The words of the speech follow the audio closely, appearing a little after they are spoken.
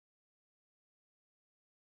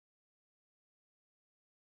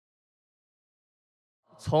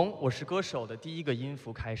从我是歌手的第一个音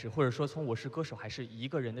符开始，或者说从我是歌手还是一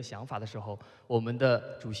个人的想法的时候，我们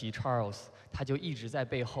的主席 Charles 他就一直在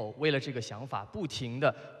背后为了这个想法不停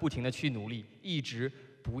的去努力，一直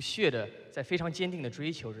不懈的在非常坚定的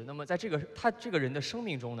追求着。那么在他这个人的生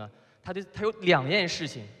命中呢，他有2件事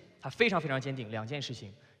情，他非常坚定2件事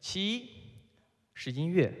情，其一是音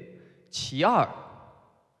乐，其二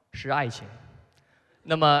是爱情。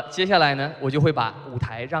那么接下来呢，我就会把舞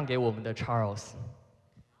台让给我们的 Charles。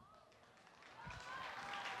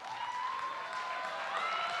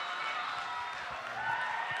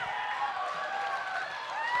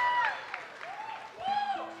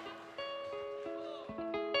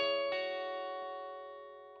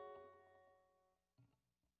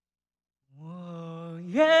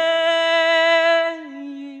愿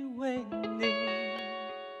意为你，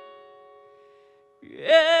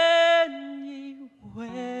愿意为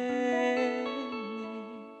你，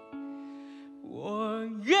我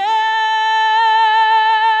愿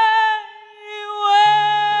意为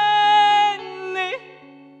你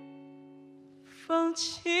放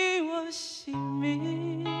弃我性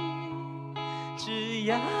命，只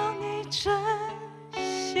要你真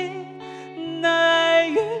心那爱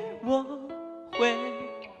与我回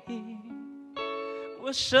应，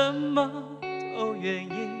我什么都愿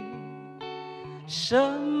意，什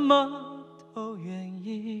么都愿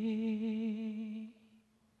意。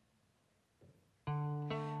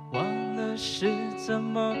忘了是怎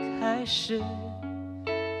么开始，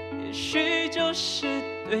也许就是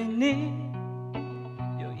对你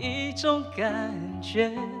有一种感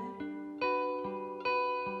觉。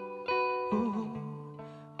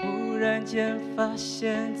忽然间发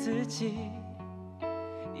现自己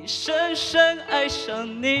已深深爱上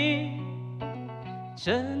你，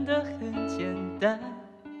真的很简单，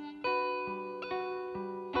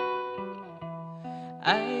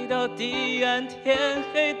爱到地暗天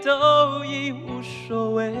黑都已无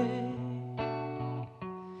所谓，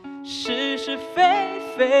是是非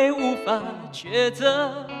非无法抉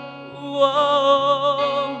择。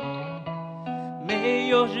没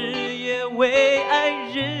有日夜为爱，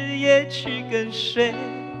日夜去跟随。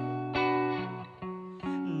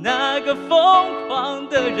那个疯狂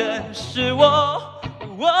的人是我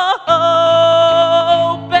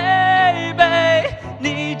，baby，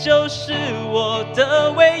 你就是我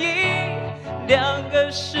的唯一，2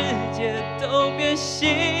个世界都变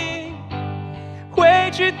形，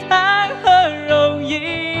回去谈何容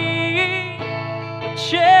易？我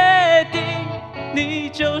确定你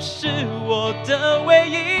就是我的唯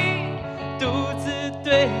一，独自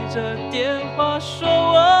对着电话说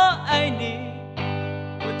我爱你。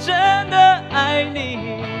真的爱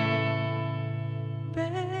你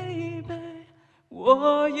 ，baby，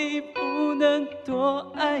 我已不能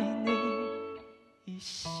多爱你一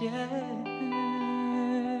些。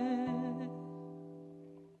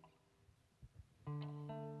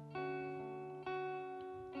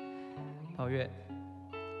宝月，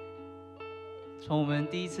从我们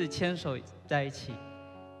第一次牵手在一起，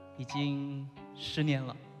已经10年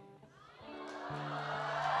了。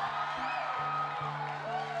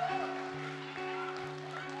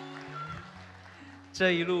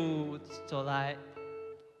这一路走来，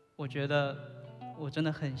我觉得我真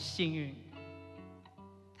的很幸运，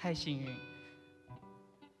太幸运，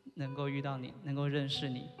能够遇到你，能够认识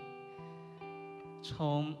你。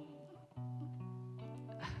从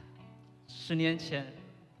10年前，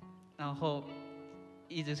然后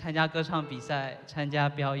一直参加歌唱比赛、参加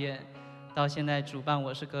表演，到现在主办《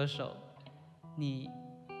我是歌手》，你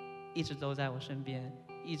一直都在我身边，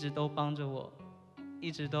一直都帮着我，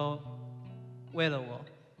一直都为了我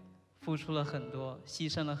付出了很多，牺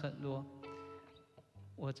牲了很多，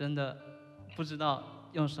我真的不知道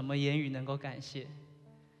用什么言语能够感谢，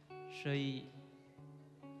所以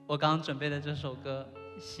我刚刚准备的这首歌，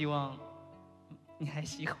希望你还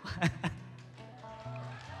喜欢。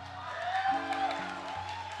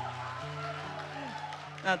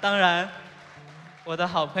那当然，我的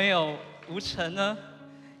好朋友吴晨呢，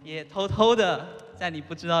也偷偷的在你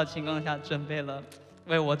不知道的情况下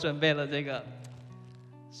为我准备了这个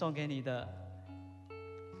送给你的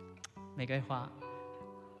玫瑰花。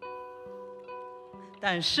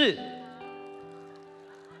但是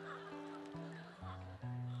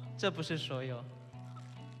这不是所有，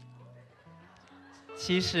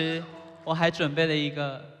其实我还准备了一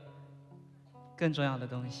个更重要的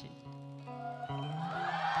东西。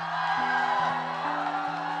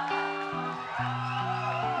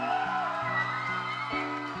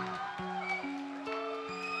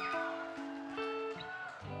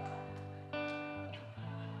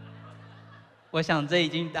我想这已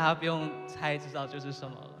经大家不用猜，知道就是什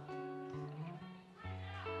么了。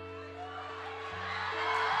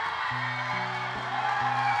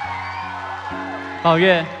宝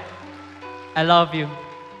月 ，I love you.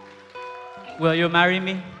 Will you marry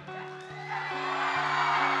me?